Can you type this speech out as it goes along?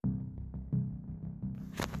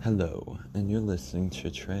Hello, and you're listening to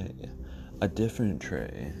Trey, a different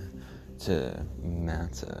Trey to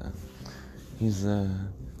Matta. He's some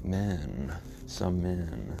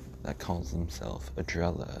man that calls himself a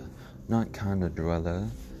Drella. Not kinda Drella,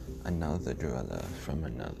 another Drella from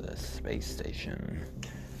another space station.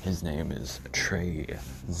 His name is Trey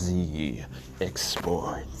Z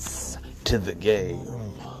Exports to the game.